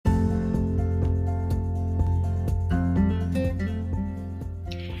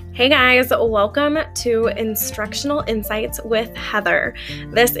Hey guys, welcome to Instructional Insights with Heather.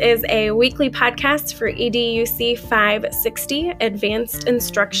 This is a weekly podcast for EDUC 560, Advanced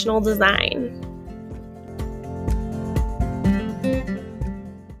Instructional Design.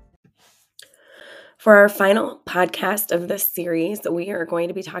 For our final podcast of this series, we are going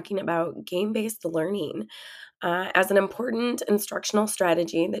to be talking about game-based learning as an important instructional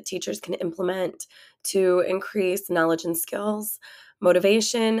strategy that teachers can implement to increase knowledge and skills,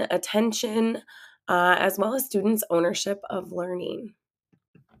 motivation, attention, as well as students' ownership of learning.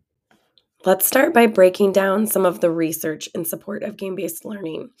 Let's start by breaking down some of the research in support of game-based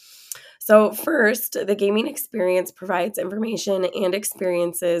learning. So first, the gaming experience provides information and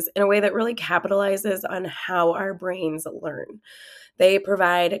experiences in a way that really capitalizes on how our brains learn. They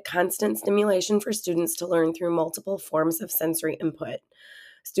provide constant stimulation for students to learn through multiple forms of sensory input.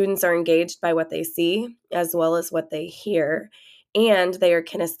 Students are engaged by what they see as well as what they hear, and they are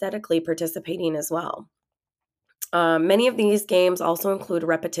kinesthetically participating as well. Many of these games also include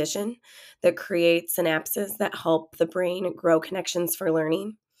repetition that creates synapses that help the brain grow connections for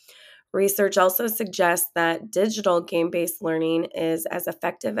learning. Research also suggests that digital game-based learning is as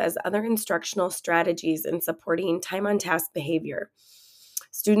effective as other instructional strategies in supporting time-on-task behavior.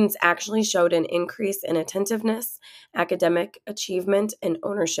 Students actually showed an increase in attentiveness, academic achievement, and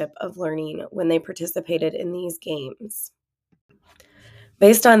ownership of learning when they participated in these games.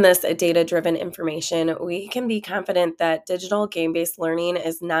 Based on this data-driven information, we can be confident that digital game-based learning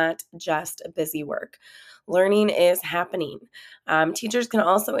is not just busy work. Learning is happening. Teachers can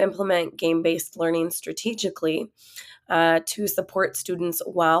also implement game-based learning strategically to support students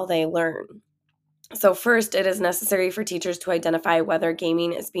while they learn. So first, it is necessary for teachers to identify whether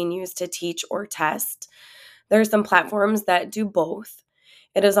gaming is being used to teach or test. There are some platforms that do both.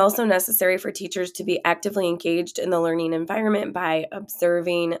 It is also necessary for teachers to be actively engaged in the learning environment by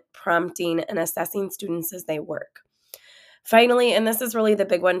observing, prompting, and assessing students as they work. Finally, and this is really the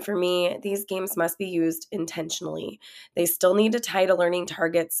big one for me, these games must be used intentionally. They still need to tie to learning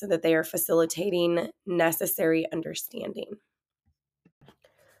targets so that they are facilitating necessary understanding.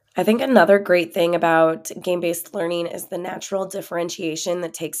 I think another great thing about game-based learning is the natural differentiation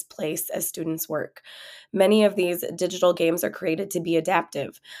that takes place as students work. Many of these digital games are created to be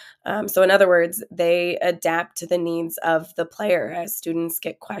adaptive. So in other words, they adapt to the needs of the player. As students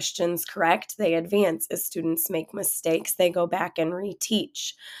get questions correct, they advance. As students make mistakes, they go back and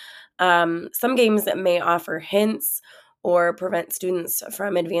reteach. Some games may offer hints or prevent students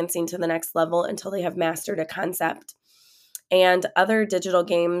from advancing to the next level until they have mastered a concept. And other digital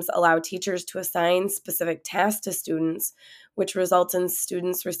games allow teachers to assign specific tasks to students, which results in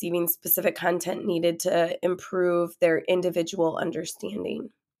students receiving specific content needed to improve their individual understanding.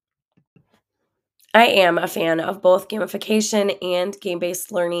 I am a fan of both gamification and game-based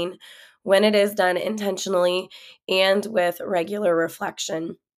learning when it is done intentionally and with regular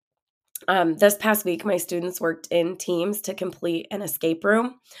reflection. This past week, my students worked in teams to complete an escape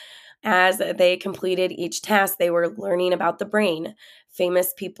room. As they completed each task, they were learning about the brain,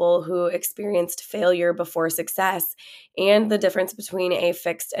 famous people who experienced failure before success, and the difference between a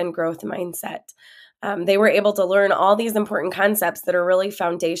fixed and growth mindset. They were able to learn all these important concepts that are really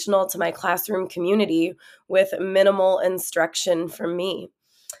foundational to my classroom community with minimal instruction from me.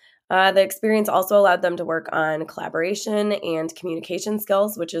 The experience also allowed them to work on collaboration and communication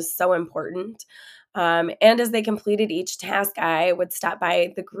skills, which is so important. And as they completed each task, I would stop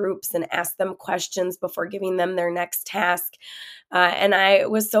by the groups and ask them questions before giving them their next task. And I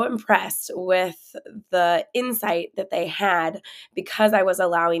was so impressed with the insight that they had because I was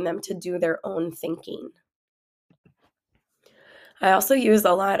allowing them to do their own thinking. I also use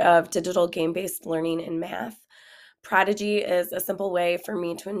a lot of digital game-based learning in math. Prodigy is a simple way for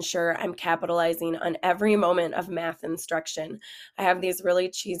me to ensure I'm capitalizing on every moment of math instruction. I have these really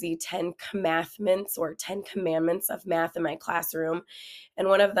cheesy 10 commandments or 10 commandments of math in my classroom. And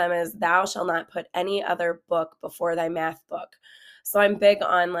one of them is, thou shalt not put any other book before thy math book. So I'm big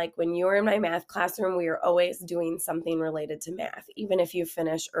on, like, when you're in my math classroom, we are always doing something related to math, even if you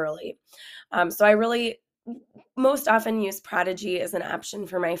finish early. So I really most often use Prodigy as an option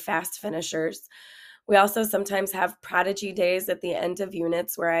for my fast finishers. We also sometimes have Prodigy days at the end of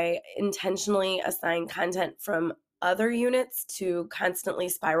units where I intentionally assign content from other units to constantly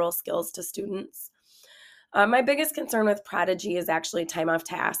spiral skills to students. My biggest concern with Prodigy is actually time off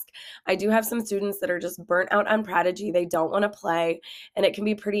task. I do have some students that are just burnt out on Prodigy. They don't want to play, and it can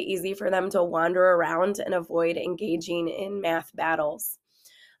be pretty easy for them to wander around and avoid engaging in math battles.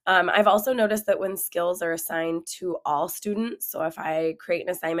 I've also noticed that when skills are assigned to all students, so if I create an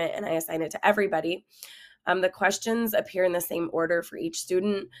assignment and I assign it to everybody, The questions appear in the same order for each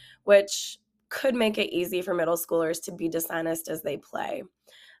student, which could make it easy for middle schoolers to be dishonest as they play.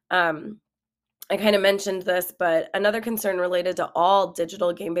 I kind of mentioned this, but another concern related to all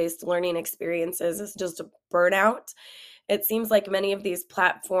digital game-based learning experiences is just burnout. It seems like many of these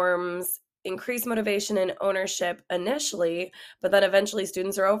platforms increase motivation and ownership initially, but then eventually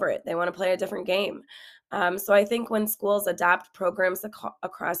students are over it. They want to play a different game. So I think when schools adopt programs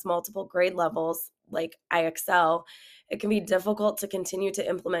across multiple grade levels, like IXL, it can be difficult to continue to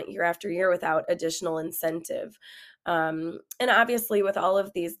implement year after year without additional incentive. And obviously, with all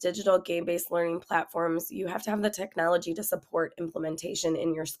of these digital game-based learning platforms, you have to have the technology to support implementation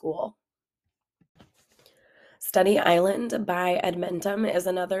in your school. Study Island by Edmentum is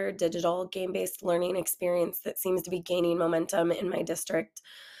another digital game-based learning experience that seems to be gaining momentum in my district.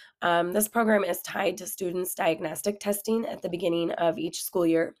 This program is tied to students' diagnostic testing at the beginning of each school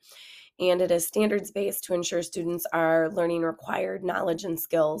year, and it is standards-based to ensure students are learning required knowledge and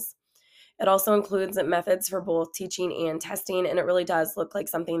skills. It also includes methods for both teaching and testing, and it really does look like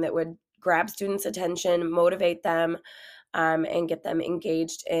something that would grab students' attention, motivate them, and get them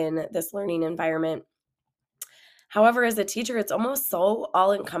engaged in this learning environment. However, as a teacher, it's almost so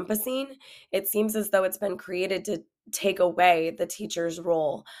all-encompassing. It seems as though it's been created to take away the teacher's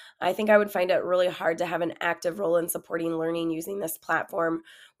role. I think I would find it really hard to have an active role in supporting learning using this platform,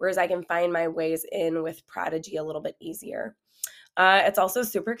 whereas I can find my ways in with Prodigy a little bit easier. It's also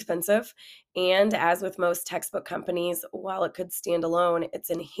super expensive, and as with most textbook companies, while it could stand alone, it's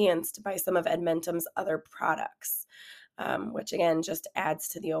enhanced by some of Edmentum's other products, which again just adds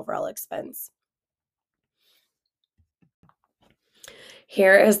to the overall expense.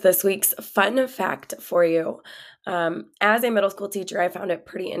 Here is this week's fun fact for you. As a middle school teacher, I found it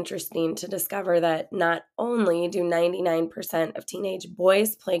pretty interesting to discover that not only do 99% of teenage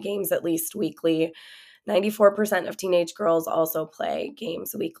boys play games at least weekly, 94% of teenage girls also play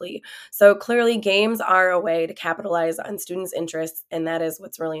games weekly. So clearly, games are a way to capitalize on students' interests, and that is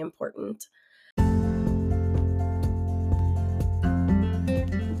what's really important.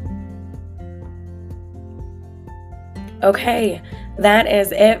 Okay, that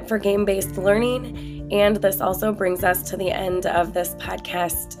is it for game-based learning, and this also brings us to the end of this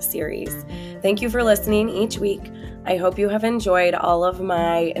podcast series. Thank you for listening each week. I hope you have enjoyed all of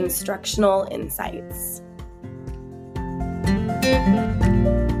my instructional insights.